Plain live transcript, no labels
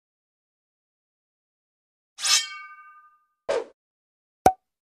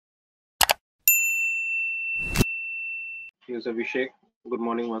Here's Abhishek. Good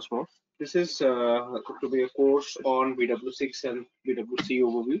morning once more. This is to be a course on BW6 and BWC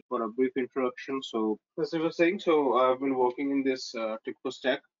overview for a brief introduction. So, as I was saying, I've been working in this Tibco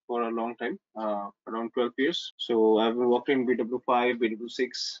stack for a long time, around 12 years. So, I've been working in BW5, BW6,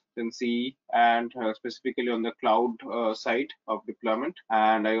 then CE, and specifically on the cloud side of deployment.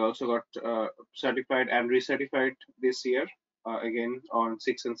 And I also got certified and recertified this year again on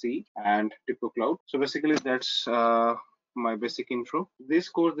 6 and C and Tibco Cloud. So basically, that's my basic intro. This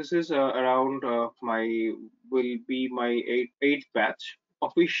course, this is around my will be my eighth batch.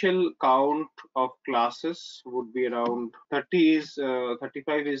 Official count of classes would be around 30 is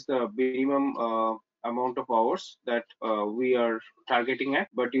 35 is the minimum amount of hours that we are targeting at.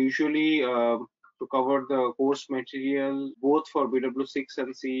 But usually to cover the course material both for BW6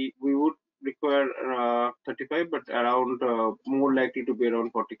 and C, we would require 35, but around more likely to be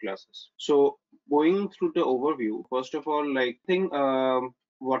around 40 classes. So going through the overview, first of all, like think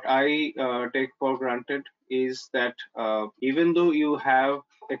what I take for granted is that even though you have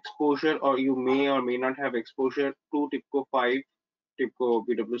exposure or you may or may not have exposure to TIPCO 5, TIPCO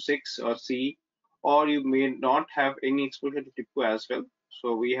BW6 or C, or you may not have any exposure to TIPCO as well.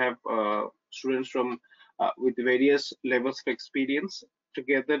 So we have students from with various levels of experience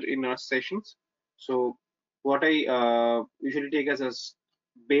together in our sessions. So what I usually take as a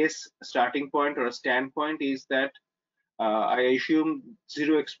base starting point or a standpoint is that I assume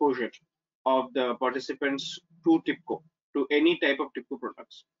zero exposure of the participants to TIPCO, to any type of TIPCO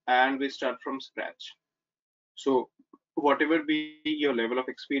products, and we start from scratch. So whatever be your level of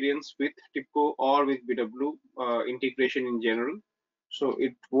experience with TIPCO or with BW integration in general, so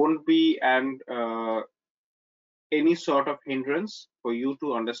it won't be any sort of hindrance for you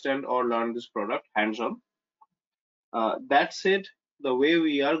to understand or learn this product hands-on. That said, the way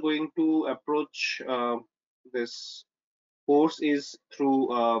we are going to approach this course is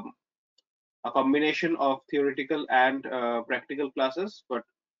through a combination of theoretical and practical classes, but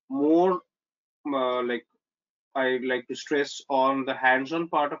more like I like to stress on the hands-on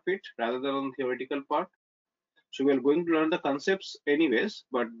part of it rather than on theoretical part. So we are going to learn the concepts anyways,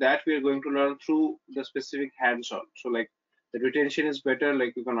 but that we are going to learn through the specific hands-on. So like the retention is better,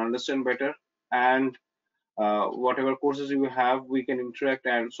 like you can understand better, and whatever courses you have, we can interact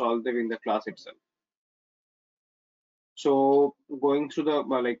and solve them in the class itself. So going through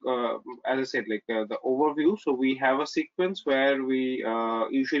the as I said, the overview. So we have a sequence where we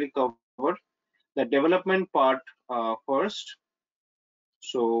usually cover the development part first.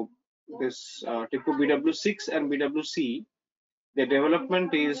 So this TIPCO BW6 and BWC, the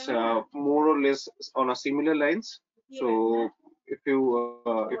development is more or less on a similar lines. So if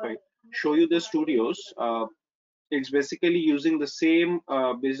I show you the studios, it's basically using the same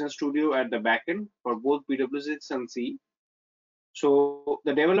business studio at the backend for both BW6 and C. So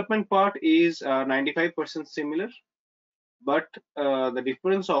the development part is 95% similar, but the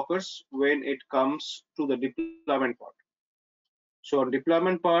difference occurs when it comes to the deployment part. So on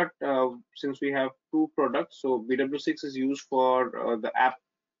deployment part, since we have two products, so BW6 is used for the app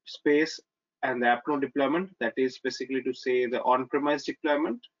space and the app node deployment. That is basically to say the on-premise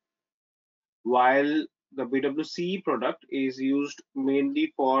deployment, while the BWCE product is used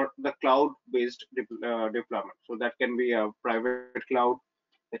mainly for the cloud-based deployment. So that can be a private cloud,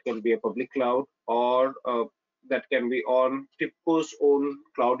 that can be a public cloud, or that can be on TIPCO's own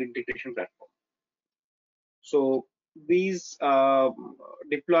cloud integration platform. So these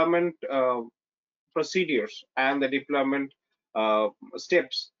deployment procedures and the deployment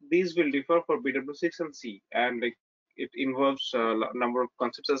steps, these will differ for BW6 and C, and like it involves a number of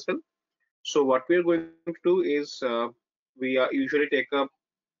concepts as well. So what we are going to do is we usually take up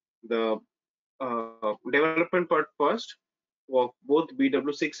the development part first of both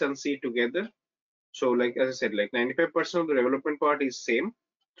BW6 and C together. So like as I said, like 95% of the development part is same.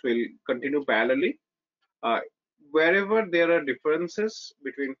 It will continue parallelly. Uh, Wherever there are differences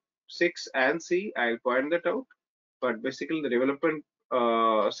between 6 and C, I'll point that out. But basically, the development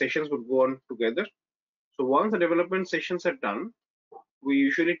sessions would go on together. So once the development sessions are done, we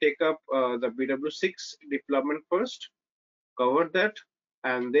usually take up the BW6 deployment first, cover that,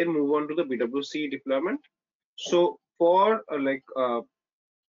 and then move on to the BWC deployment. So for the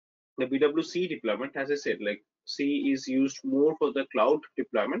BWC deployment, as I said, like C is used more for the cloud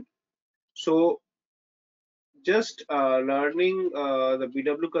deployment. So just learning the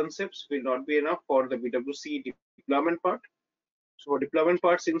BW concepts will not be enough for the BWC deployment part. So for deployment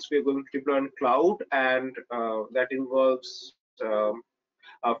part, since we're going to deploy on cloud, and that involves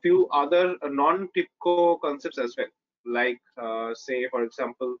a few other non-TIPCO concepts as well. Like say, for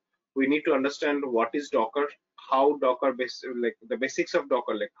example, we need to understand what is Docker, how Docker like the basics of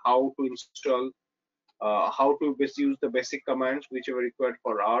Docker, like how to install, how to use the basic commands which are required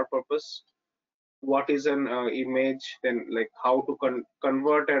for our purpose. What is an image? Then like how to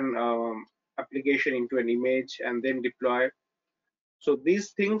convert an application into an image and then deploy. So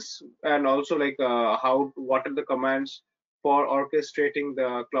these things, and also like how what are the commands for orchestrating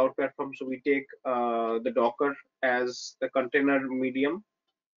the cloud platform. So we take the Docker as the container medium,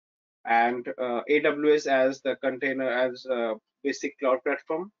 and AWS as the container as a basic cloud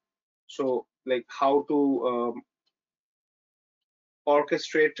platform. So like how to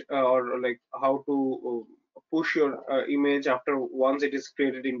orchestrate or like how to push your image after once it is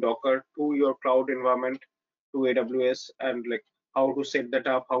created in Docker to your cloud environment to AWS, and like how to set that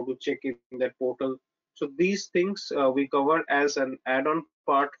up, how to check in that portal. So these things we cover as an add-on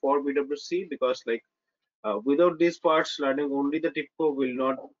part for BWC, because like without these parts, learning only the TIPCO will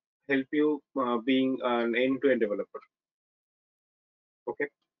not help you being an end-to-end developer. Okay.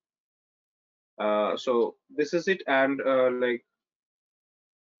 So this is it, and like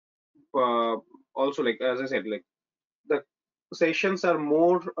uh, also like as I said, like the sessions are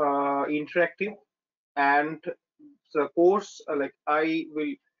more interactive, and the course like I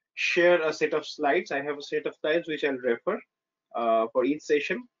will share a set of slides. I have a set of slides which I'll refer for each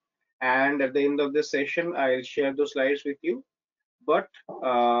session, and at the end of the session I'll share those slides with you. But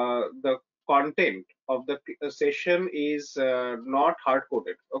the content of the session is not hard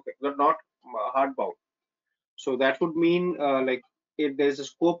coded. Okay, not hard bound. So that would mean like if there's a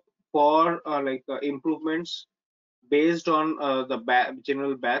scope for like improvements based on the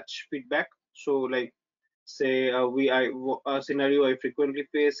general batch feedback. So like say a scenario I frequently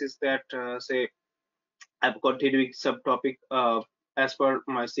face is that say I'm continuing subtopic as per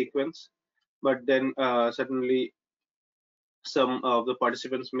my sequence, but then suddenly some of the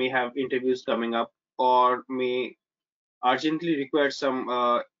participants may have interviews coming up, or may urgently require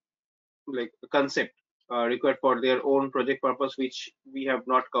some like concept required for their own project purpose, which we have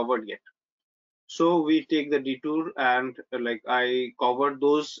not covered yet. So we take the detour, and like I cover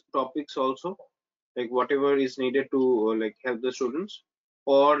those topics also, like whatever is needed to like help the students,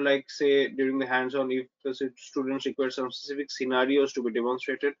 or like say during the hands-on, if the students require some specific scenarios to be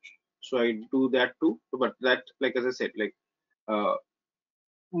demonstrated, so I do that too. But that, like as I said, like uh,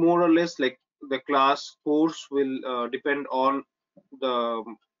 more or less like the class course will depend on the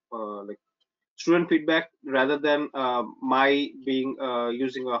like student feedback, rather than my being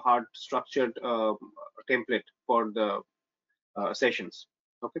using a hard structured template for the sessions.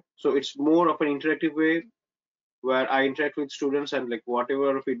 Okay, so it's more of an interactive way where I interact with students, and like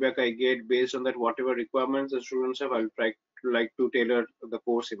whatever feedback I get based on that, whatever requirements the students have, I'll try like to tailor the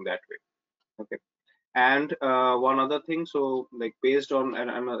course in that way. Okay, and one other thing, so like based on, and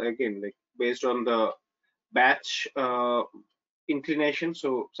again like based on the batch inclination.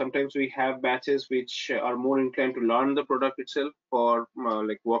 So sometimes we have batches which are more inclined to learn the product itself for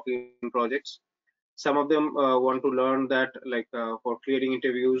like working in projects. Some of them want to learn that like for clearing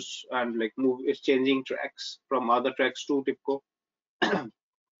interviews, and like move is changing tracks from other tracks to Tibco.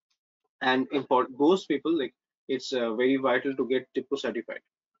 And in for those people, like it's very vital to get Tibco certified.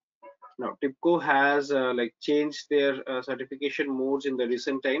 Now Tibco has like changed their certification modes in the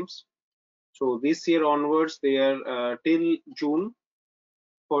recent times. So this year onwards, they are till June.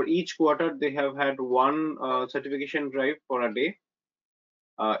 For each quarter, they have had one certification drive for a day.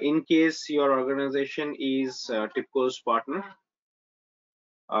 In case your organization is TIPCO's partner,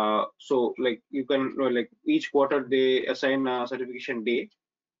 so like you can like each quarter they assign a certification day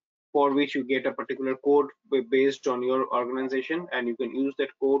for which you get a particular code based on your organization, and you can use that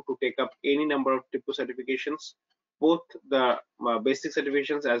code to take up any number of TIPCO certifications, both the basic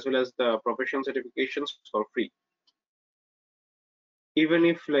certifications as well as the professional certifications for free. Even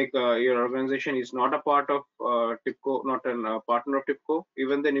if like your organization is not a part of Tibco, not a partner of Tibco,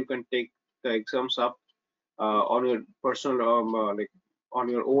 even then you can take the exams up on your personal like on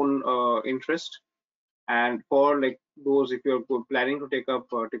your own interest. And for like those, if you're planning to take up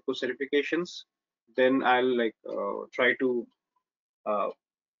Tibco certifications, then I'll like try to uh,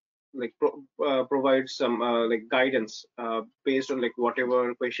 like provide some like guidance based on like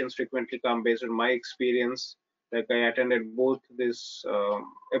whatever questions frequently come based on my experience. Like I attended both this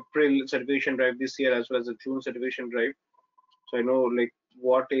April certification drive this year as well as the June certification drive, so I know like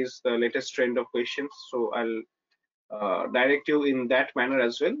what is the latest trend of questions. So I'll direct you in that manner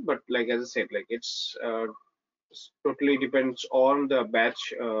as well. But like as I said, like it's totally depends on the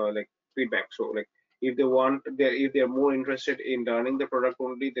batch like feedback. So like if they want, if they are more interested in learning the product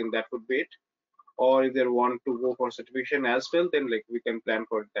only, then that would be it. Or if they want to go for certification as well, then like we can plan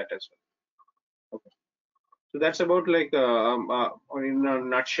for that as well. Okay. So that's about like or in a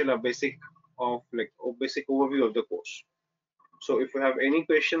nutshell a basic of like a basic overview of the course. So if you have any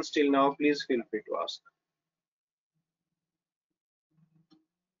questions till now, please feel free to ask.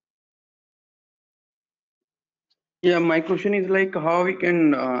 Yeah, my question is like how we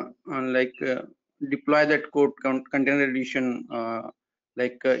can deploy that code container edition.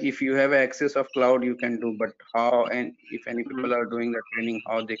 If you have access of cloud, you can do, but how, and if any people Mhm. are doing the training,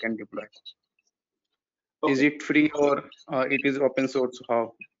 how they can deploy? Is Okay, it free or it is open source?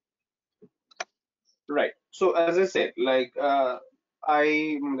 How? right. So as I said, like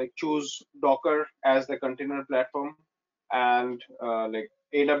I like choose Docker as the container platform and like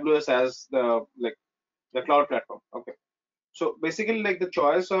AWS as the cloud platform. Okay. So basically, like the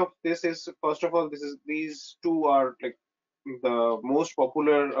choice of this is first of all, these two are like the most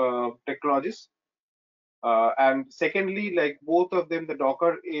popular technologies, and secondly, like both of them, the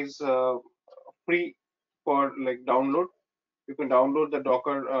Docker is free for like download. You can download the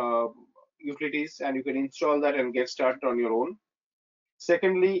Docker utilities and you can install that and get started on your own.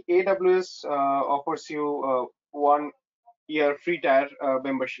 Secondly, AWS offers you 1 year free tier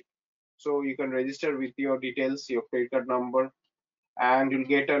membership. So you can register with your details, your credit card number, and you'll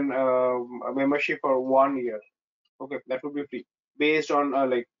get a membership for 1 year. Okay, that would be free based on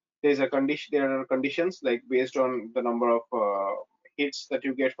like there's a condition. There are conditions like based on the number of hits that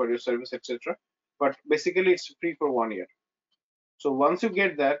you get for your service, etc. But basically, it's free for 1 year. So once you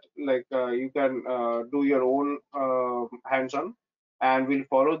get that, like you can do your own hands-on, and we'll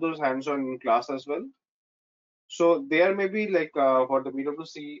follow those hands-on in class as well. So there may be like for the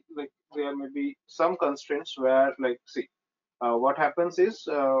BWC, like there may be some constraints where like see what happens is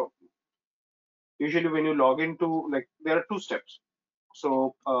usually when you log into like there are two steps.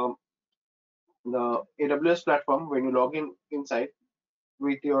 So the AWS platform when you log in inside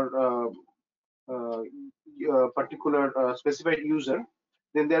with your uh, particular specified user,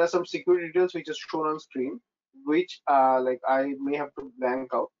 then there are some security details which is shown on screen, which like I may have to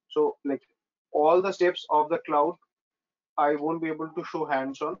blank out. So like all the steps of the cloud, I won't be able to show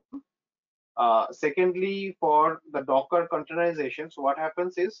hands-on. Secondly, for the Docker containerization, so what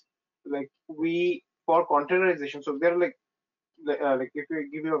happens is like we for containerization, so there are like if we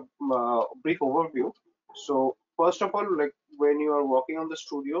give you a brief overview. So first of all, like when you are working on the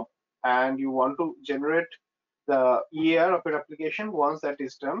studio and you want to generate the EAR of your application, once that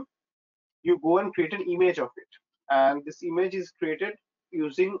is done, you go and create an image of it, and this image is created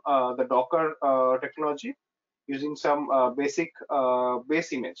using the Docker technology, using some basic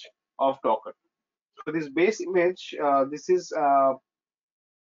base image of Docker. So this base image, this is uh,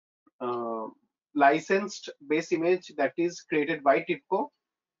 licensed base image that is created by Tibco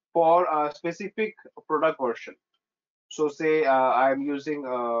for a specific product version. So say I'm using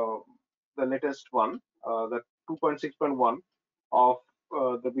the latest one, the 2.6.1 of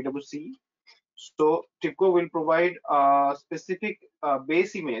the BWCE. So Tibco will provide a specific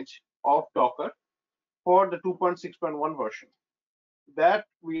base image of Docker for the 2.6.1 version that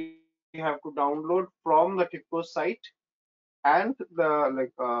we have to download from the Tibco site. And the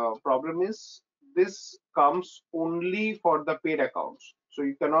problem is this comes only for the paid accounts. So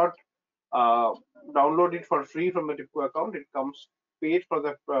you cannot uh, download it for free from the Tibco account. It comes paid for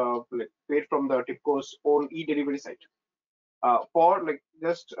the paid from the Tibco's own e-delivery site. For like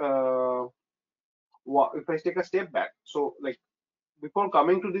just if I take a step back, so like before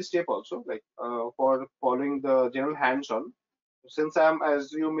coming to this step also, like for following the general hands-on, since I'm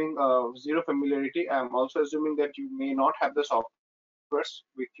assuming zero familiarity, I'm also assuming that you may not have the softwares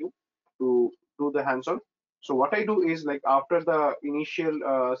with you to do the hands-on. So what I do is like after the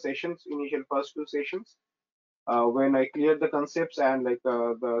initial sessions, initial first few sessions, when I clear the concepts and like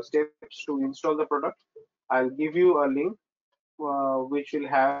the steps to install the product, I'll give you a link which will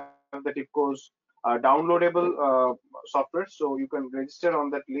have the Tipco's downloadable software. So you can register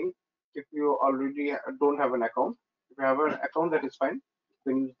on that link if you already don't have an account. If you have an account, that is fine.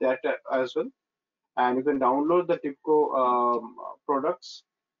 You can use that as well, and you can download the Tipco products,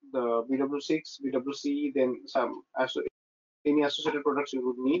 the BW6, BWCE, then some any associated products you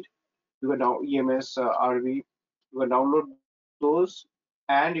would need. You can now EMS, RV. You can download those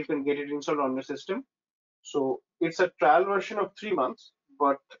and you can get it installed on your system. So it's a trial version of 3 months,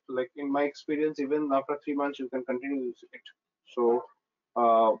 but like in my experience, even after 3 months, you can continue using it. So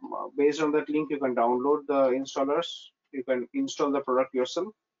uh, based on that link, you can download the installers, you can install the product yourself,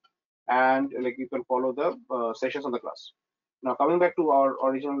 and like you can follow the sessions on the class. Now coming back to our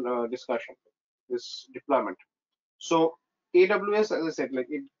original discussion, this deployment. So AWS, as I said, like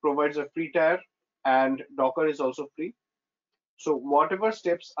it provides a free tier, and Docker is also free. So whatever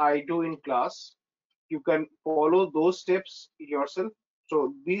steps I do in class, you can follow those steps yourself.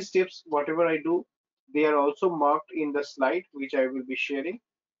 So these steps, whatever I do, they are also marked in the slide which I will be sharing.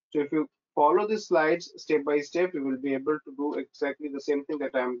 So if you follow the slides step by step, you will be able to do exactly the same thing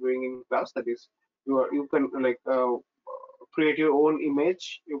that I am doing in class. That is, you can like create your own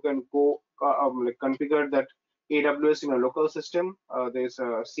image. You can go like configure that AWS in a local system. There's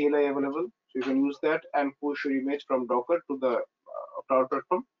a CLI available, so you can use that and push your image from Docker to the cloud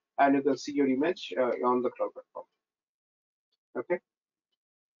platform, and you can see your image on the cloud platform. Okay.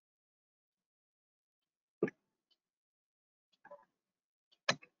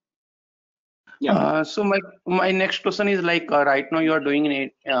 Yeah. So my next question is like right now you are doing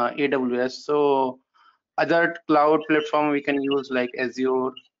in AWS. So other cloud platform we can use like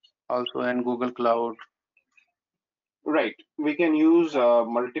Azure also and Google Cloud. Right. We can use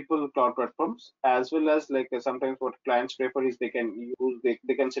multiple cloud platforms as well as like sometimes what clients prefer is they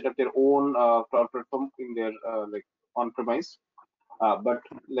can set up their own cloud platform in their like on premise. But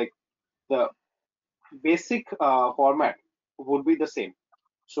like the basic format would be the same.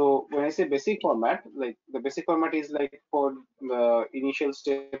 So when I say basic format, like the basic format is like for the initial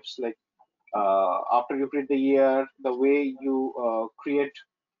steps, like after you create the year, the way you create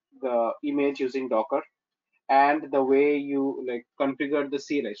the image using Docker, and the way you like configure the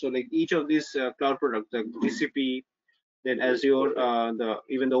CLI. So like each of these cloud products, the GCP, then Azure, the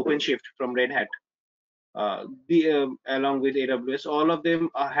even the OpenShift from Red Hat, along with AWS, all of them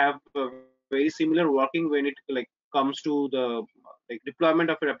have a very similar working when it like comes to the like deployment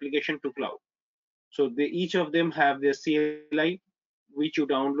of an application to cloud. So they each of them have their CLI which you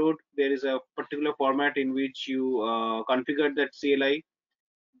download. There is a particular format in which you configure that CLI.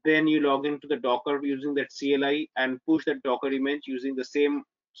 Then you log into the Docker using that CLI and push that Docker image using the same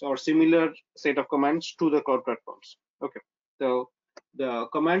or similar set of commands to the cloud platforms. Okay. So the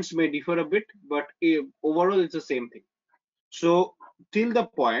commands may differ a bit, but overall it's the same thing. So till the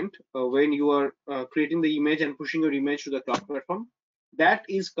point when you are creating the image and pushing your image to the cloud platform, that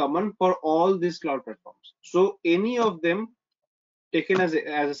is common for all these cloud platforms. So any of them taken as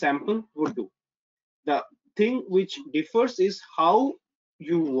a sample would do. The thing which differs is how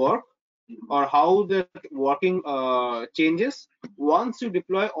you work or how the working changes once you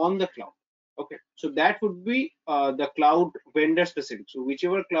deploy on the cloud. Okay, so that would be the cloud vendor specific. So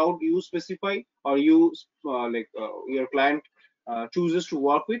whichever cloud you specify or you your client chooses to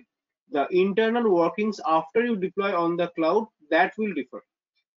work with, the internal workings after you deploy on the cloud, that will differ.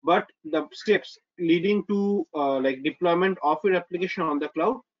 But the steps leading to like deployment of your application on the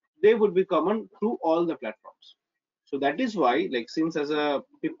cloud, they would be common to all the platforms. So that is why, like, since as a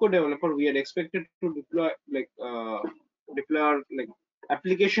Tibco developer, we are expected to deploy our like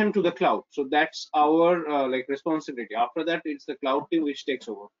application to the cloud. So that's our like responsibility. After that, it's the cloud team which takes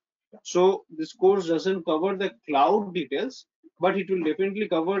over. So this course doesn't cover the cloud details, but it will definitely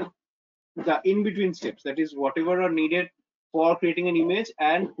cover the in between steps. That is whatever are needed for creating an image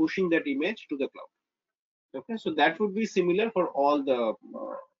and pushing that image to the cloud. Okay, so that would be similar for all the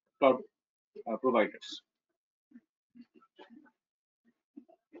cloud providers.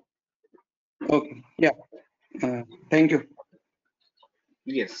 Okay. Yeah. Thank you.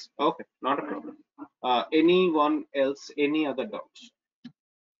 Yes. Okay, not a problem. Anyone else? Any other doubts?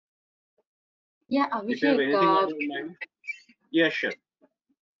 Yeah, If you have Abhishek. anything on your mind, yeah, sure.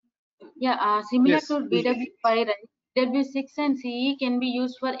 Yeah, similar Yes, to please go. BW5, right? BW6 and CE can be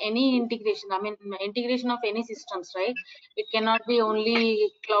used for any integration. I mean, integration of any systems, right? It cannot be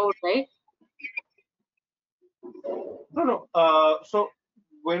only cloud, right? No, no. So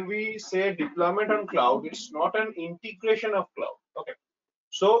when we say deployment on cloud, it's not an integration of cloud. Okay.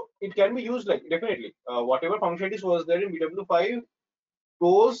 So it can be used like definitely whatever functionalities was there in BW5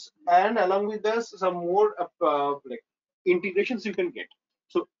 goes, and along with this some more like integrations you can get.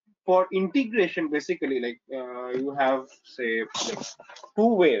 So for integration, basically like you have say like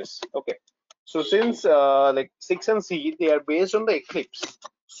two ways. Okay. So since like 6 and C they are based on the Eclipse.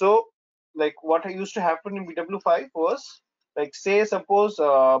 So like what used to happen in BW5 was like say suppose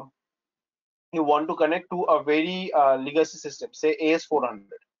you want to connect to a very legacy system, say AS400.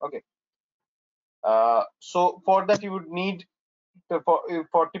 Okay. So for that you would need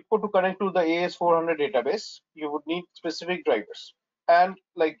for Tibco to connect to the AS400 database, you would need specific drivers, and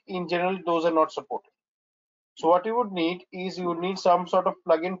like in general those are not supported. So what you would need is you would need some sort of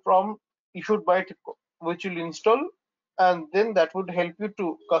plugin from issued by Tibco, which you'll install, and then that would help you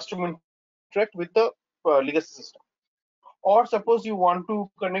to custom interact with the legacy system. Or suppose you want to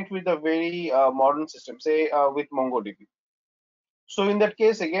connect with a very modern system, say with MongoDB. So in that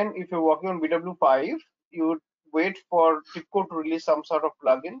case, again, if you're working on BW5, you would wait for Tibco to release some sort of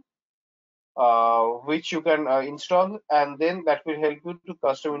plugin, which you can install, and then that will help you to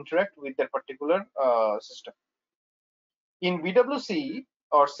custom interact with that particular system. In BWCE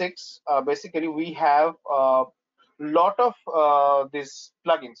or 6, basically we have a lot of these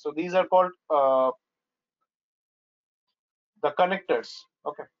plugins. So these are called the connectors.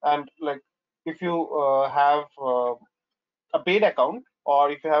 Okay, and like if you have a paid account,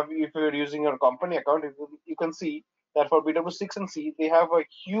 or if you're using your company account, you can see that for BW6 and C they have a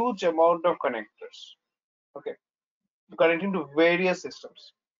huge amount of connectors. Okay, connecting to various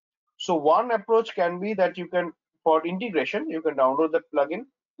systems. So one approach can be that you can, for integration, you can download the plugin.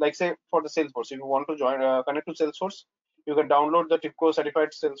 Like say for the Salesforce, if you want to join connect to Salesforce, you can download the Tibco certified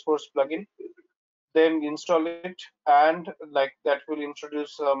Salesforce plugin, then install it, and like that will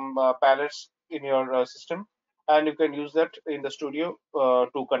introduce some palettes in your system, and you can use that in the studio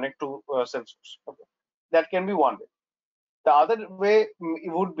to connect to Salesforce. Okay, that can be one way. The other way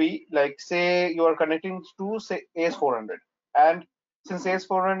would be like say you are connecting to say AS400, and since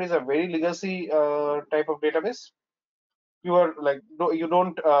AS400 is a very legacy type of database, you are like you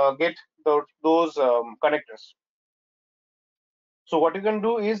don't get those connectors. So what you can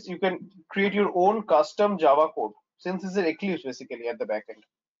do is you can create your own custom Java code, since it's an Eclipse basically at the back end.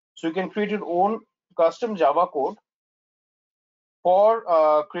 So you can create your own custom Java code for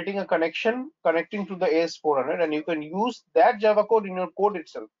creating a connection connecting to the AS400, and you can use that Java code in your code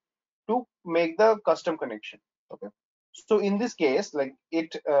itself to make the custom connection. Okay, so in this case, like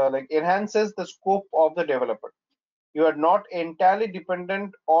it like enhances the scope of the developer. You are not entirely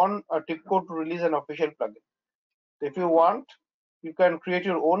dependent on a Tibco to release an official plugin. If you want, you can create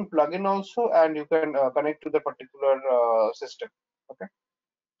your own plugin also, and you can connect to the particular system. Okay,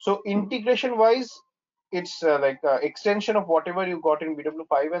 so integration wise, it's like extension of whatever you got in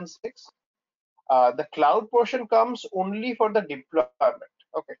BW5 and 6. The cloud portion comes only for the deployment.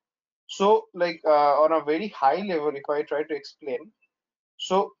 Okay, so like on a very high level, if I try to explain,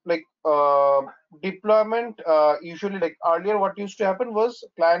 so like deployment usually, like earlier what used to happen was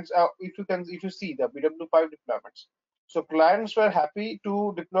clients, if you see the BW5 deployments, so clients were happy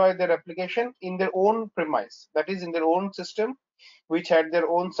to deploy their application in their own premise, that is in their own system, which had their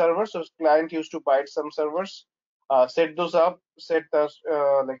own servers. So client used to buy some servers, set those up, set the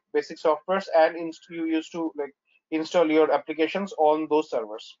like basic softwares, and you used to like install your applications on those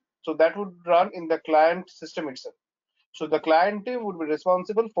servers. So that would run in the client system itself. So the client team would be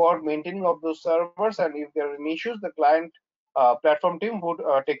responsible for maintaining of those servers, and if there are any issues, the client platform team would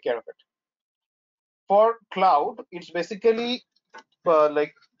take care of it. For cloud, it's basically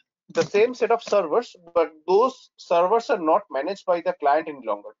like the same set of servers, but those servers are not managed by the client any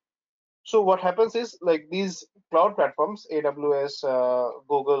longer. So what happens is like these cloud platforms, AWS,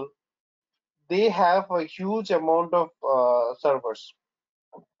 Google, they have a huge amount of servers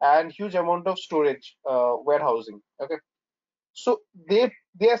and huge amount of storage, warehousing. Okay, so they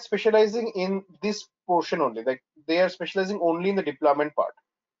are specializing in this portion only. Like they are specializing only in the deployment part.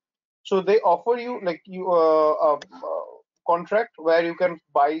 So they offer you like you a contract where you can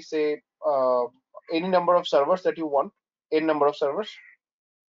buy say any number of servers that you want, any number of servers.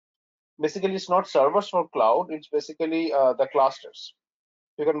 Basically, it's not servers for cloud. It's basically the clusters.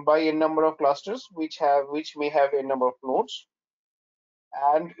 You can buy a number of clusters which may have a number of nodes,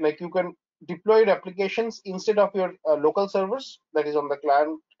 and like you can deploy your applications instead of your local servers that is on the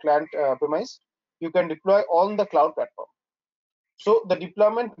client premise. You can deploy on the cloud platform. So the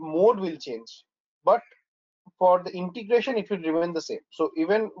deployment mode will change, but for the integration it will remain the same. So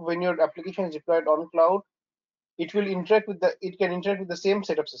even when your application is deployed on cloud, it can interact with the same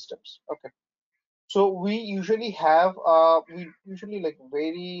set of systems. Okay, so we usually like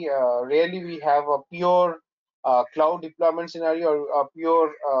very rarely we have a pure cloud deployment scenario, or a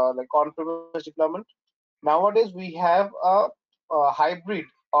pure like on-premise deployment. Nowadays we have a hybrid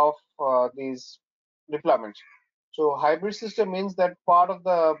of these deployments. So hybrid system means that part of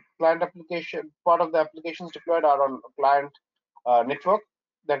the applications deployed are on client network,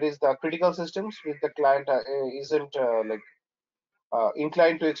 that is the critical systems which the client isn't like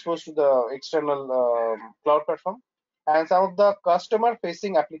inclined to expose to the external cloud platform, and some of the customer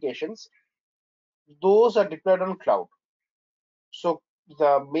facing applications, those are deployed on cloud. So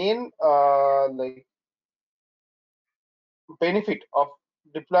the main like benefit of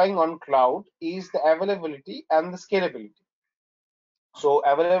deploying on cloud is the availability and the scalability. So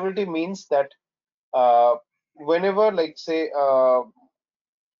availability means that uh, whenever like say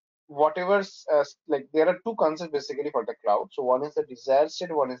whatever like there are two concepts basically for the cloud. So one is the desired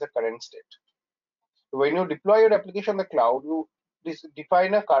state, one is the current state. When you deploy your application on the cloud, you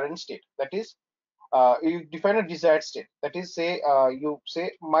define a current state. That is, you define a desired state. That is, say you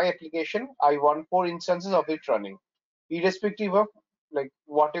say my application, I want 4 instances of it running, irrespective of like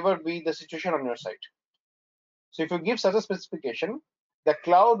whatever be the situation on your site. So if you give such a specification, the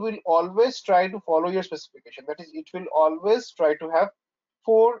cloud will always try to follow your specification. That is, it will always try to have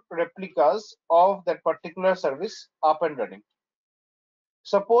 4 replicas of that particular service up and running.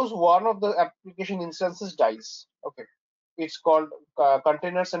 Suppose one of the application instances dies. Okay, it's called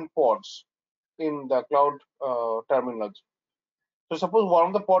containers and pods in the cloud terminology. So suppose one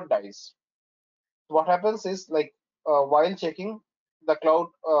of the pod dies. What happens is like while checking the cloud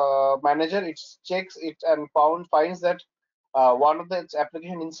manager, it checks it and finds that one of the its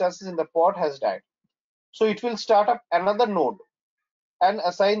application instances in the pod has died. So it will start up another node and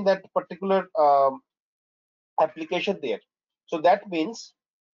assign that particular application there. So that means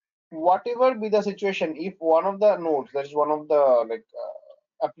whatever be the situation, if one of the nodes, that is one of the like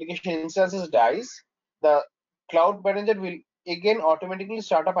application instances dies, the cloud manager will again automatically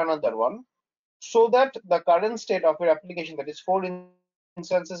start up another one, so that the current state of your application, that is 4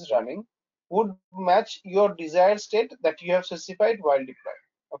 instances running, would match your desired state that you have specified while deploying.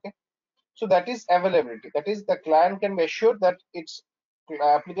 Okay, so that is availability. That is, the client can be assured that its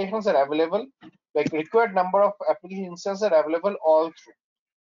applications are available, like required number of application instances are available all through.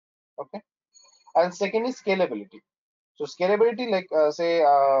 Okay, and second is scalability. So scalability, like say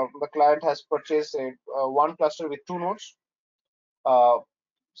the client has purchased one cluster with 2 nodes, uh,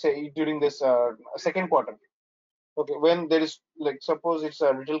 say during this second quarter. Okay, when there is like suppose it's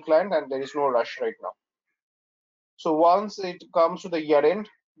a retail client and there is no rush right now. So once it comes to the year end,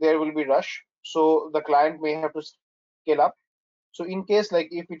 there will be rush. So the client may have to scale up. So in case like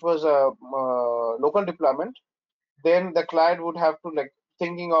if it was a local deployment, then the client would have to like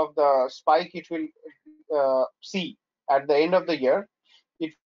thinking of the spike it will see at the end of the year.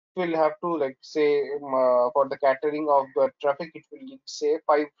 It will have to like say for the catering of the traffic, it will need say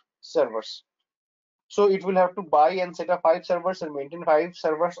 5 servers. So it will have to buy and set up 5 servers and maintain 5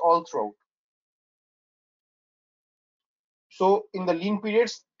 servers all throughout. So in the lean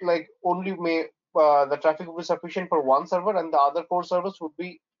periods, like only may the traffic will be sufficient for one server and the other 4 servers would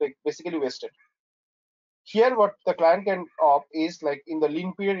be like basically wasted. Here, what the client can opt is like in the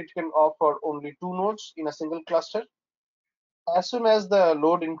lean period, it can opt for only 2 nodes in a single cluster. As soon as the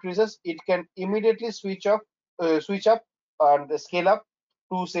load increases, it can immediately switch up and scale up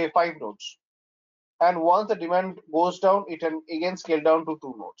to say 5 nodes. And once the demand goes down, it can again scale down to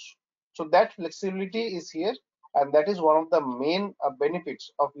 2 nodes. So that flexibility is here, and that is one of the main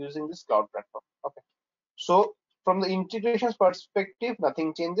benefits of using this cloud platform. Okay. So from the integrations perspective,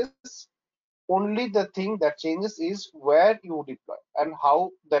 nothing changes. Only the thing that changes is where you deploy and how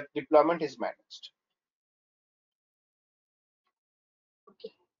that deployment is managed.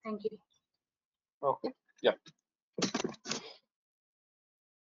 Okay, thank you. Okay. Yeah.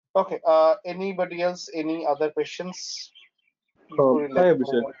 Okay. Anybody else? Any other questions before we Hi, like move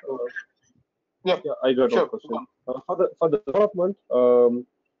Abhishek. on to? Yeah. Yeah, I got one Sure. question. For the development,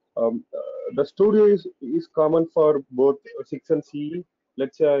 the studio is common for both 6 and CE.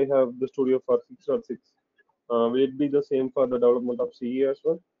 Let's say I have the studio for 6.6. Will it be the same for the development of CE as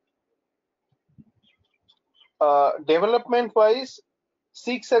well? Development wise,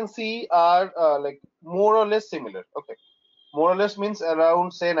 6 and C are like more or less similar. Okay, more or less means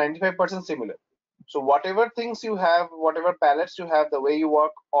around say 95% similar. So whatever things you have, whatever palettes you have, the way you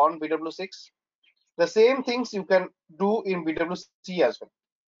work on BW6, the same things you can do in BWC as well.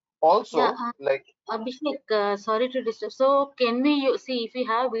 Also, Yeah, like Abhishek, sorry to disturb. So can we see if we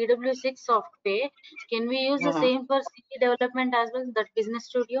have BW6 software, can we use the Mhm. same for CE development as well, that Business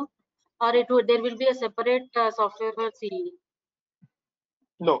Studio, or it would there will be a separate software for CE?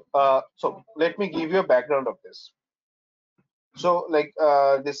 no, so let me give you a background of this. So like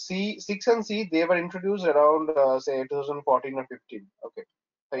the C6 and C, they were introduced around say 2014 or 15. Okay,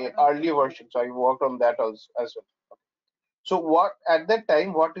 the early version. So I worked on that as well. So what at that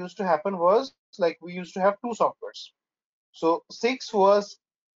time, what used to happen was like we used to have 2 softwares. So 6 was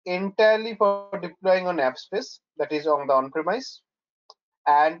entirely for deploying on app space, that is on the on-premise,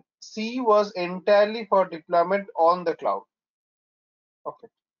 and C was entirely for deployment on the cloud. Okay.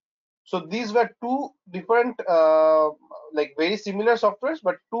 So these were two different, like very similar softwares,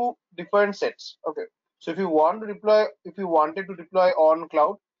 but two different sets. Okay. So if you wanted to deploy on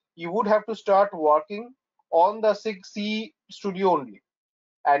cloud, you would have to start working on the 6C Studio only.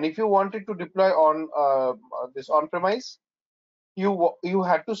 And if you wanted to deploy on this on-premise, you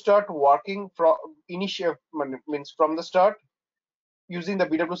had to start working from initial means from the start using the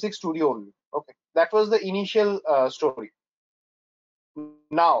BW6 Studio only. Okay, that was the initial story.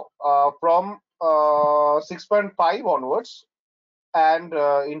 Now, from 6.5 onwards, and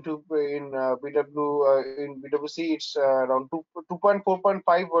in BWC it's around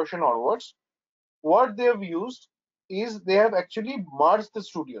 2.4.5 version onwards. What they have used is they have actually merged the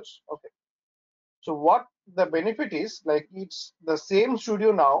studios. Okay, so what the benefit is, like it's the same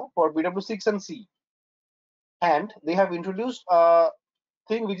studio now for BW6 and C, and they have introduced a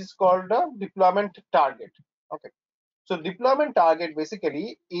thing which is called a deployment target. Okay, so deployment target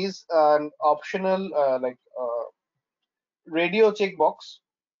basically is an optional radio checkbox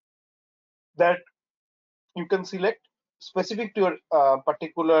that you can select specific to your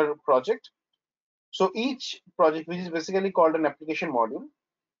particular project. So each project, which is basically called an application module,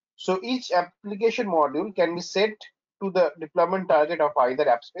 so each application module can be set to the deployment target of either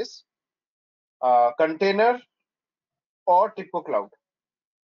AppSpace, container, or Tibco Cloud.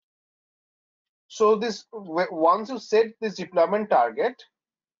 So this once you set this deployment target,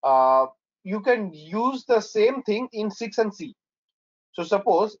 uh, you can use the same thing in 6 and C. So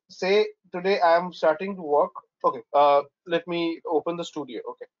suppose, say today I am starting to work. Okay, let me open the studio.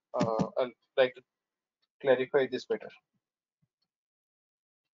 Okay, I'll like to clarify this better.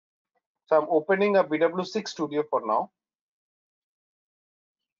 So I'm opening a BW6 studio for now.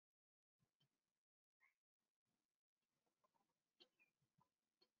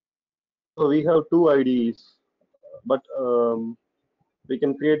 So we have two IDs, but we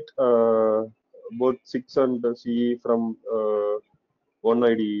can create both 6 and CE from one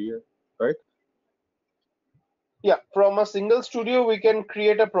IDE, right? Yeah, from a single studio, we can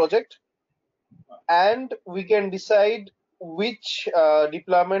create a project and we can decide which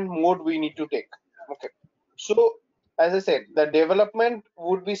deployment mode we need to take. Okay. So as I said, the development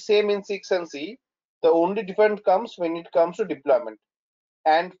would be same in 6 and C. The only difference comes when it comes to deployment.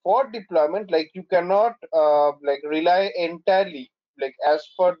 And for deployment, like you cannot like rely entirely, like as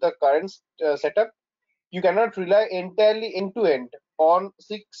per the current setup, you cannot rely entirely end to end on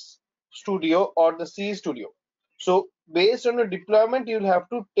 6 studio or the C studio. So based on the deployment, you'll have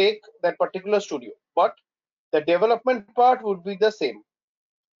to take that particular studio, but the development part would be the same.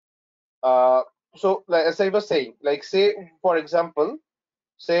 So like, as I was saying, like say for example,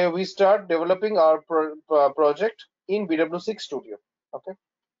 say we start developing our project in BW6 studio. Okay,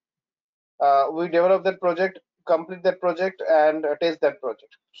 we develop that project, complete that project, and test that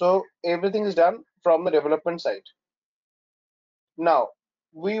project. So everything is done from the development side. Now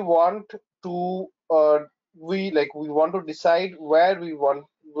we want to we want to decide where we want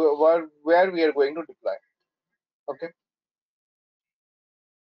where we are going to deploy. Okay,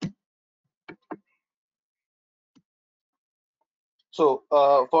 so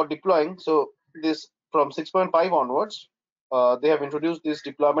for deploying, so this from 6.5 onwards, they have introduced this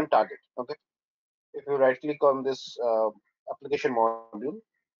deployment target. Okay, if you right click on this application module,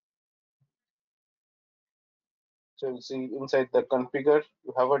 so you'll see inside the configure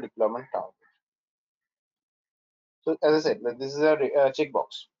you have a deployment target. So as I said, like, this is a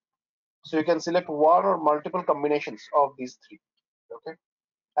checkbox. So you can select one or multiple combinations of these three. Okay,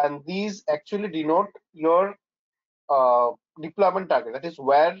 and these actually denote your deployment target. That is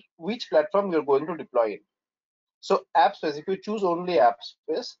which platform you're going to deploy in. So AppSpace, if you choose only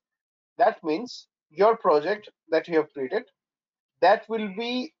AppSpace, that means your project that you have created, that will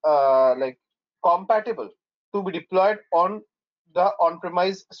be like compatible to be deployed on the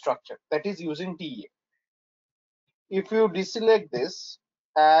on-premise structure, that is using TEA. If you deselect this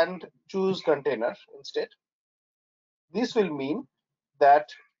and choose container instead, this will mean that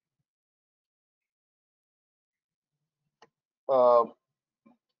uh,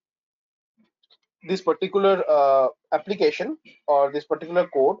 this particular application or this particular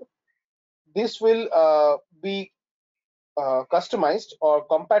code, this will be customized or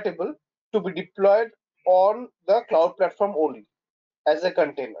compatible to be deployed on the cloud platform only as a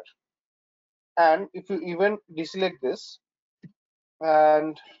container. And if you even deselect this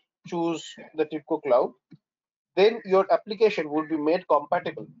and choose the Tibco cloud, then your application would be made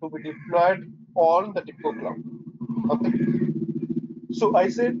compatible to be deployed on the Tibco cloud. Okay, so I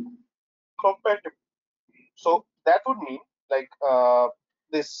said compatible. So that would mean like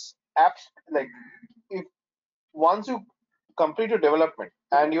this apps, like if once you complete your development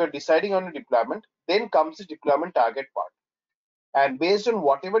and you are deciding on a deployment, then comes the deployment target part. And based on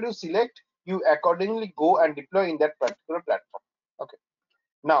whatever you select, you accordingly go and deploy in that particular platform. Okay.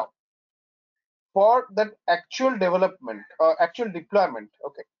 Now, for that actual development or actual deployment,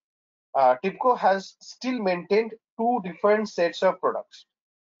 okay, Tibco has still maintained two different sets of products.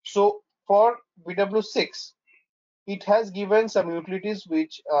 So for BW6, it has given some utilities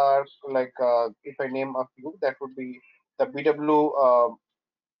which are like, if I name a few, that would be the BW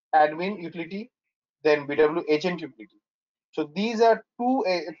admin utility, then BW agent utility. So these are two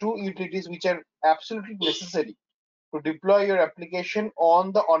utilities which are absolutely necessary to deploy your application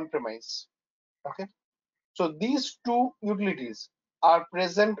on the on-premise. Okay, so these two utilities are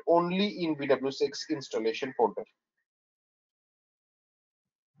present only in BW6 installation folder.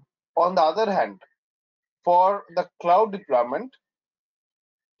 On the other hand, for the cloud deployment,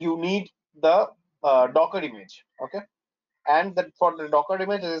 you need the Docker image. Okay, and that for the Docker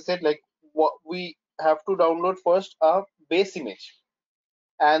image, as I said, like what we have to download first a base image,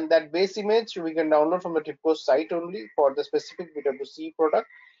 and that base image we can download from the Tibco site only for the specific BWCE product.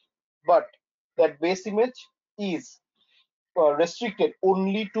 But that base image is restricted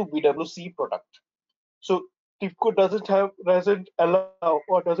only to BWCE product. So Tibco doesn't allow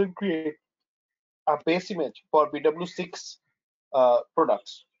or doesn't create a base image for BW6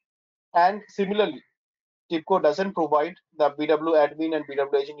 products. And similarly, Tibco doesn't provide the BW admin and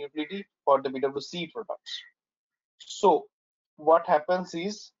BW agent utility for the BWC products. So what happens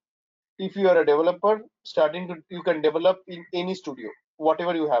is, if you are a developer you can develop in any studio,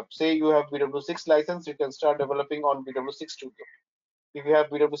 whatever you have. Say you have BW6 license, you can start developing on BW6 studio. If you have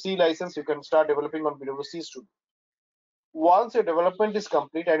BWC license, you can start developing on BWC studio. Once your development is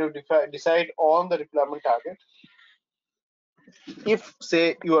complete and you decide on the deployment target, if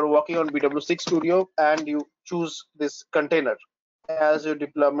say you are working on BW6 studio and you choose this container as your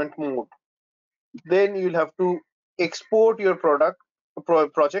deployment mode, then you'll have to export your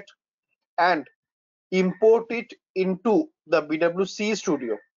project and import it into the BWC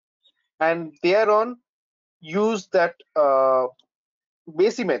studio, and thereon use that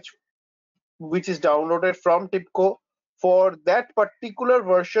base image which is downloaded from Tibco for that particular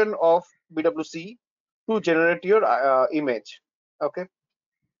version of BWC to generate your image. Okay.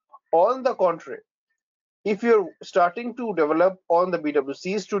 On the contrary, if you're starting to develop on the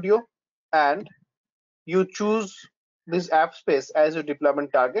BWC studio and you choose this app space as your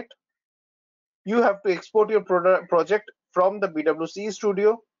deployment target, you have to export your project from the BWC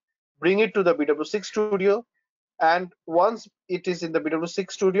studio, bring it to the BW6 studio, and once it is in the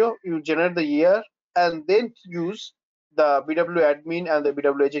BW6 studio, you generate the ER and then use the BW admin and the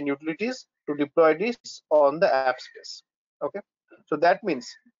BW agent utilities to deploy this on the app space. Okay, so that means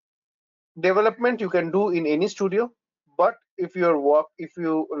development you can do in any studio, but if you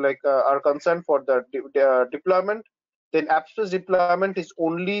are concerned for the deployment, then app space deployment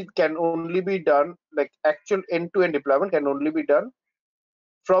can only be done, like actual end-to-end deployment can only be done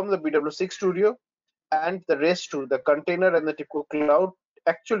from the BW6 studio, and the rest to the container and the Tibco cloud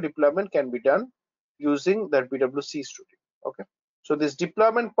actual deployment can be done using the BWC studio. Okay, so this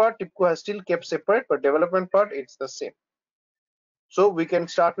deployment part Tibco has still kept separate, but development part it's the same. So we can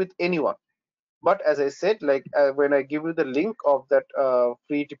start with anyone. But as I said, like when I give you the link of that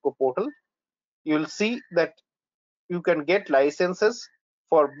free Tibco portal, you'll see that you can get licenses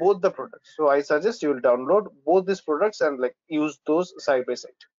for both the products. So I suggest you will download both these products and like use those side by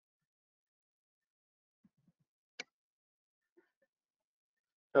side.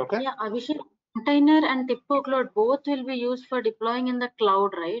 Okay. Yeah, Abhishek, container and Tibco cloud both will be used for deploying in the cloud,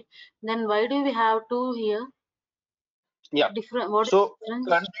 right? Then why do we have two here? Yeah. Different. What is So the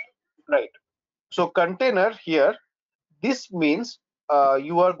difference? right. So container here, this means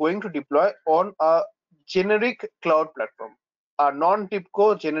you are going to deploy on a generic cloud platform, a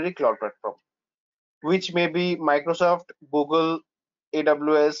non-Tibco generic cloud platform, which may be Microsoft, Google,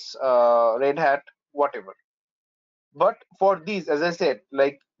 AWS, Red Hat, whatever. But for these, as I said,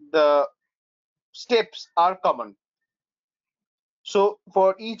 like the steps are common. So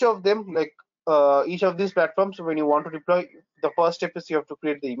for each of them, like each of these platforms, when you want to deploy, the first step is you have to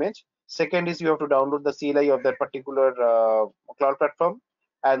create the image. Second is you have to download the CLI of that particular cloud platform,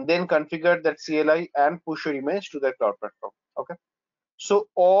 and then configure that CLI and push your image to that cloud platform. Okay. So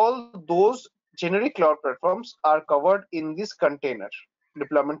all those generic cloud platforms are covered in this container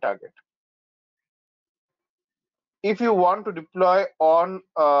deployment target. If you want to deploy on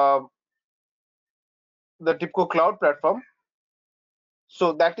the Tibco cloud platform,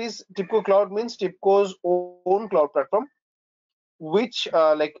 so that is Tibco cloud means Tibco's own cloud platform, which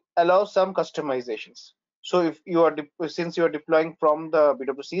like allows some customizations. So if you are since you are deploying from the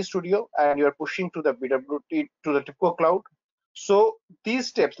BWC studio and you are pushing to the Tibco cloud, so these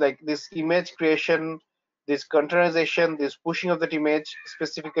steps like this image creation, this containerization, this pushing of that image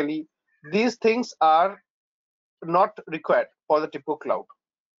specifically, these things are not required for the Tibco cloud.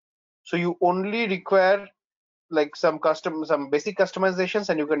 So you only require like some basic customizations,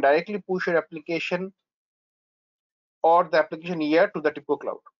 and you can directly push your application or the application here to the Tibco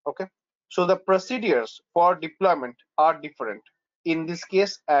cloud. Okay, so the procedures for deployment are different. in this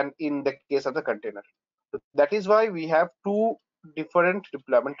case and in the case of the container. So that is why we have two different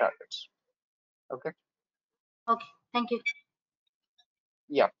deployment targets. Okay. Okay, thank you.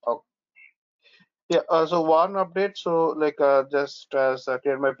 Yeah. Okay. Yeah. So one update. So like just as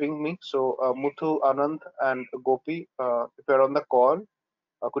Kiran pinged me. So Muthu, Anand, and Gopi, if you're on the call,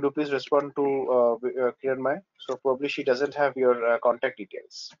 could you please respond to Kiran? So probably she doesn't have your contact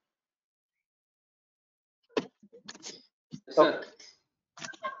details. Yes, Okay. sir.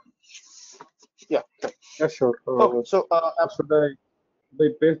 Yeah. Yeah, sure. Okay. So Should I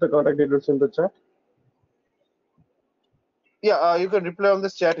paste the contact details in the chat? yeah, you can reply on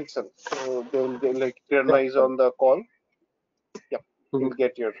this chat itself. So they will get, like Yeah, Kiran is sure. on the call. Yeah, Mhm. you'll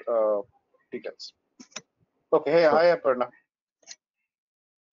get your details. Okay. Hey, Sure. hi Aparna.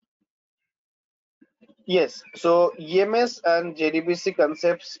 Yes. So EMS and JDBC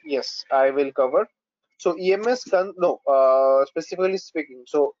concepts. Yes, I will cover. So EMS specifically speaking.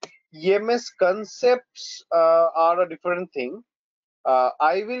 So EMS concepts are a different thing.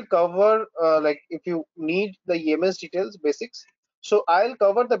 I will cover like if you need the EMS details, basics. So I'll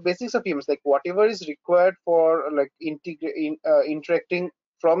cover the basics of EMS, like whatever is required for like interacting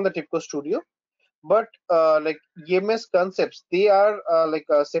from the Tibco studio. But like EMS concepts, they are like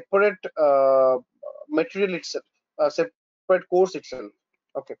a separate material itself, a separate course itself.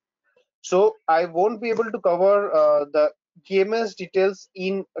 Okay. So I won't be able to cover the EMS details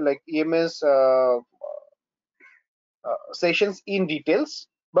in like EMS sessions in details,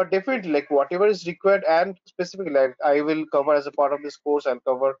 but definitely like whatever is required and specifically like I will cover as a part of this course. I'll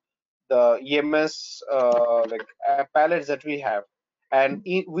cover the EMS palettes that we have, and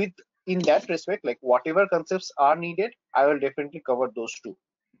in that respect, like whatever concepts are needed, I will definitely cover those two.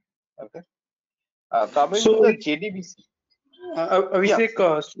 Okay. Coming to So, the JDBC, yeah.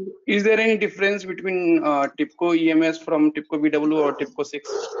 Abhishek, so is there any difference between TIPCO EMS from TIPCO BW or TIPCO 6,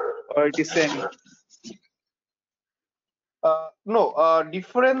 or it is same? No,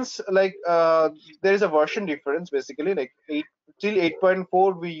 difference like there is a version difference basically like 8 till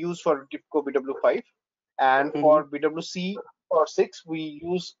 8.4 we use for TIPCO BW5, and Mm-hmm. for BWC or 6 we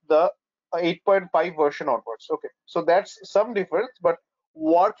use the 8.5 version onwards. Okay, so that's some difference, but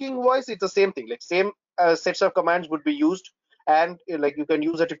working wise it's the same thing. Like same sets of commands would be used, and like you can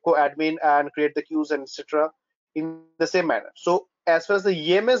use a TIPCO admin and create the queues and etc. in the same manner. So as far as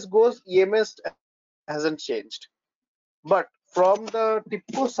the EMS goes, EMS hasn't changed. But from the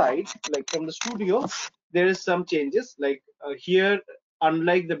Tibco side, like from the studio, there is some changes. Like here,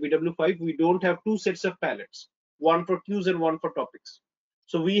 unlike the BW5, we don't have two sets of palettes, one for queues and one for topics.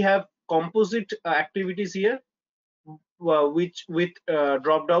 So we have composite activities here, which with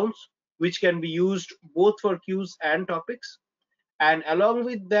drop downs, which can be used both for queues and topics. And along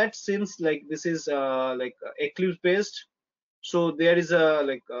with that, since like this is like Eclipse based, so there is a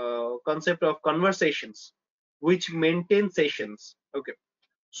like concept of conversations which maintain sessions. Okay,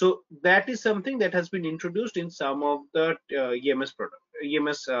 so that is something that has been introduced in some of the EMS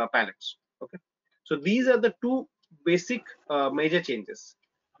palettes. Okay, so these are the two basic major changes.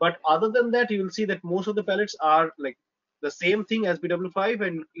 But other than that, you will see that most of the palettes are like the same thing as BW5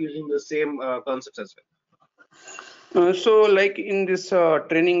 and using the same concepts as well. So, like in this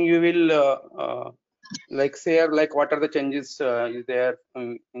training, you will like share like what are the changes is there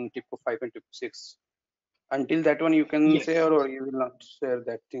in TIPCO 5 and TIPCO 6. Until that one, you can Yes. share, or you will not share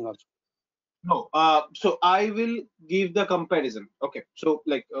that thing also. No, so I will give the comparison. Okay, so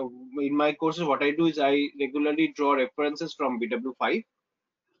like in my courses, what I do is I regularly draw references from BW5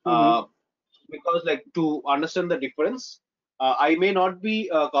 Mm-hmm. because like to understand the difference. I may not be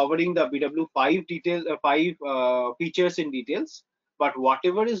covering the BW5 details, five features in details, but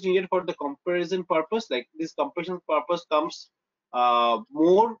whatever is needed for the comparison purpose, like this comparison purpose comes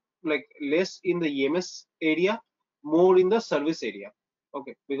more like less in the EMS area, more in the service area.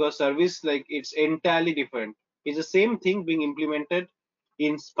 Okay, because service like it's entirely different. It's the same thing being implemented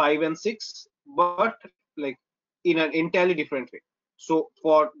in 5 and 6, but like in an entirely different way. So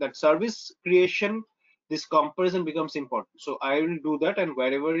for that service creation, this comparison becomes important. So I will do that, and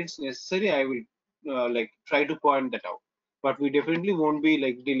wherever it's necessary, I will like try to point that out. But we definitely won't be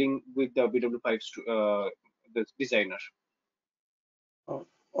like dealing with the BW5 the designer. Oh,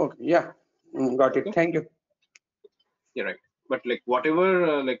 okay, yeah, got it. Okay, Thank you. you're right. But like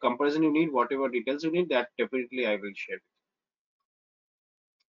whatever like comparison you need, whatever details you need, that definitely I will share.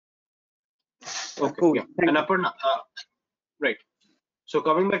 Okay, Cool. yeah. Thank And you. Aparna, right. So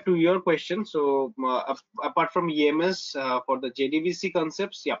coming back to your question, so apart from EMS for the JDBC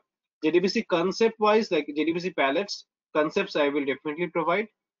concepts, yeah, JDBC concept wise, like JDBC palettes concepts, I will definitely provide.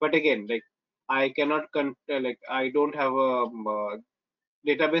 But again, like I cannot I don't have a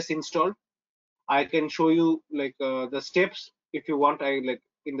database installed. I can show you the steps if you want. I like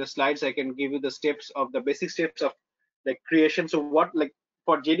in the slides I can give you the steps of the basic steps of like creation. So what like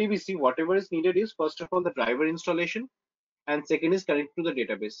for JDBC, whatever is needed is first of all the driver installation, and second is connect to the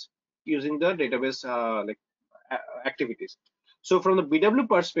database using the database activities. So from the BW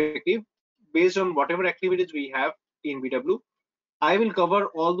perspective, based on whatever activities we have in BW, I will cover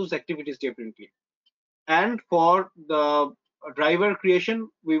all those activities differently. And for the driver creation,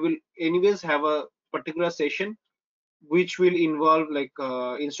 we will anyways have a particular session which will involve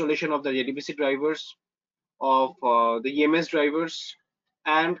installation of the JDBC drivers, of the EMS drivers,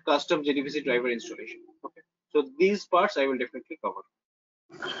 and custom JDBC driver installation. Okay, so these parts I will definitely cover.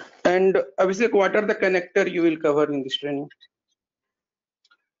 And Abhishek, what are the connector you will cover in this training?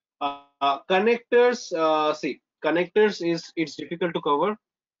 Connectors, see, connectors is it's difficult to cover.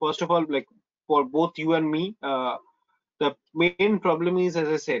 First of all, like for both you and me, the main problem is, as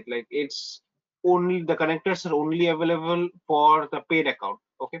I said, like it's only the connectors are only available for the paid account.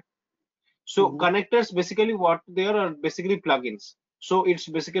 Okay, so Mhm. connectors basically what they are basically plugins. So it's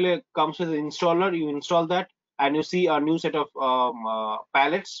basically comes with an installer. You install that, and you see a new set of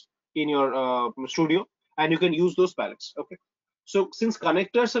palettes in your studio, and you can use those palettes. Okay. So since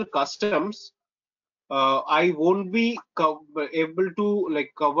connectors are customs, I won't be able to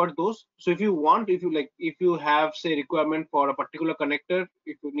like cover those. So if you want, if you have say requirement for a particular connector,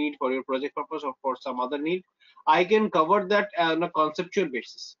 if you need for your project purpose or for some other need, I can cover that on a conceptual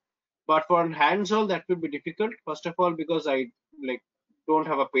basis. But for hands-on, that will be difficult. First of all, because I like don't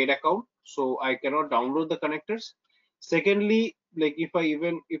have a paid account, so I cannot download the connectors. Secondly, like if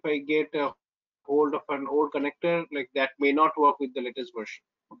I get a hold of an old connector, like that may not work with the latest version.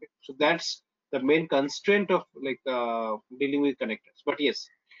 Okay, so that's the main constraint of dealing with connectors. But yes,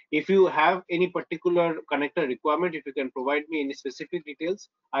 if you have any particular connector requirement, if you can provide me any specific details,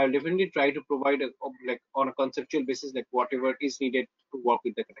 I will definitely try to provide like on a conceptual basis, like whatever is needed to work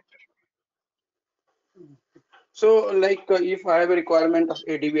with the connector. So, if I have a requirement of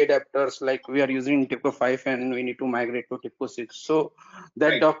ADB adapters, like we are using Tibco 5 and we need to migrate to Tibco 6. So, that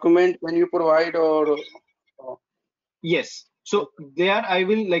Right. document can you provide, or Yes. So there I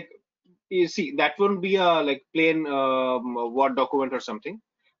will like you see that won't be a like plain Word document or something.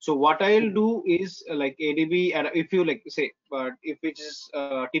 So what I'll do is like ADB, and if you like say, but if it is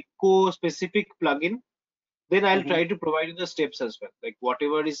a TIPCO specific plugin, then I'll Mhm. try to provide you the steps as well, like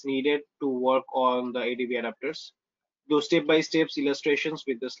whatever is needed to work on the ADB adapters, those step by steps illustrations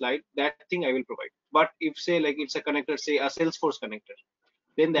with the slide, that thing I will provide. But if say like it's a connector, say a Salesforce connector,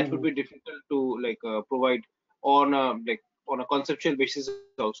 then that would Mhm. be difficult to provide on a on a conceptual basis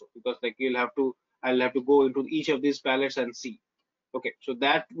also, because like I'll have to go into each of these palettes and see. Okay, so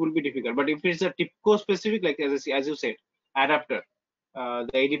that will be difficult. But if it's a TIPCO specific, like as you said, adapter,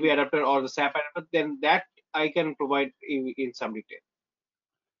 the ADP adapter or the SAP adapter, then that I can provide in some detail.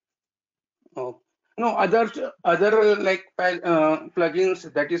 Oh. No, other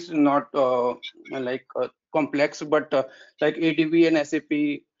plugins that is not complex, but like ADB and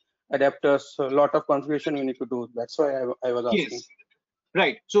SAP adapters, a lot of configuration we need to do. That's why I was asking. Yes,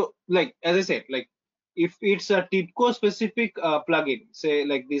 right. So like as I said, like if it's a TIPCO specific plugin, say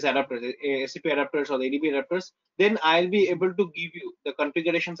like these adapters, SAP adapters or the ADB adapters, then I'll be able to give you the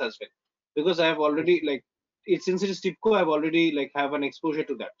configurations as well, because I have already like it since it is TIPCO, I've already like have an exposure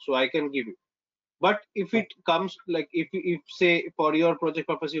to that, so I can give you. But if it comes like if say for your project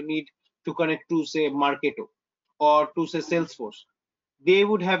purpose you need to connect to say Marketo or to say Salesforce, they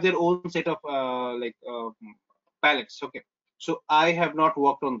would have their own set of palettes. Okay, so I have not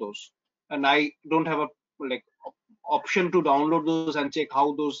worked on those, and I don't have a like option to download those and check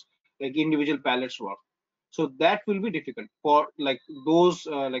how those like individual palettes work. So that will be difficult for like those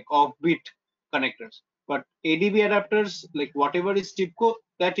like offbeat connectors. But ADB adapters, like whatever is TIPCO,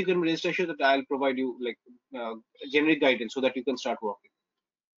 that you can rest assured that I'll provide you like uh, generic guidance so that you can start working.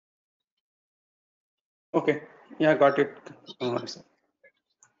 Okay, yeah, got it.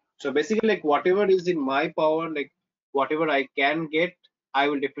 So basically, like whatever is in my power, like whatever I can get, I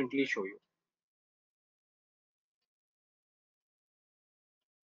will definitely show you.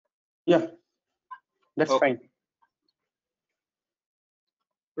 Yeah, that's Okay, fine.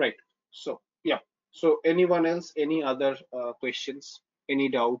 right. So yeah. So anyone else, any other questions, any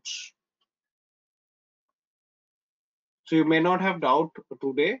doubts? So you may not have doubt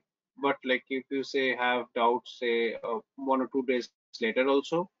today, but like if you say have doubts, say 1 or 2 days later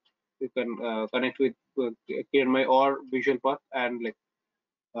also, you can connect with KNMI or Visualpath, and like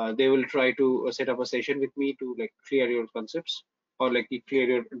they will try to set up a session with me to like clear your concepts or like clear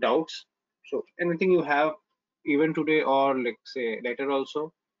your doubts. So anything you have, even today or like say later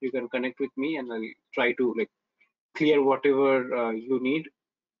also, you can connect with me and I'll try to like clear whatever you need.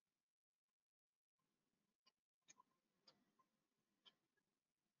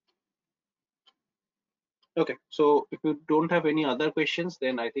 Okay, so if you don't have any other questions,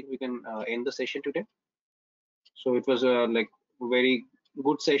 then I think we can end the session today. So it was a like very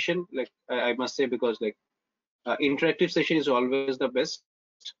good session, like I must say, because like interactive session is always the best.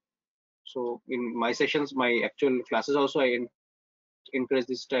 So in my sessions, my actual classes also, I encourage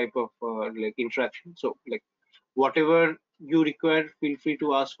this type of like interaction. So like whatever you require, feel free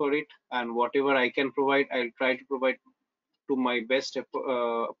to ask for it, and whatever I can provide, I'll try to provide to my best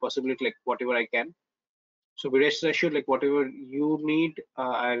possibility, like whatever I can. So be rest assured, like whatever you need,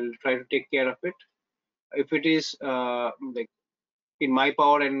 I'll try to take care of it. If it is like in my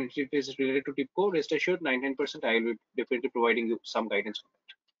power and if it is related to Tibco, rest assured, 99% I will be definitely providing you some guidance on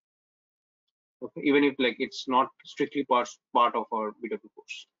that. Okay, even if like it's not strictly part of our BW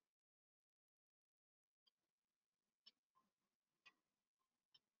course.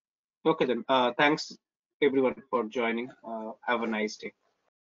 Okay then. Thanks everyone for joining. Have a nice day.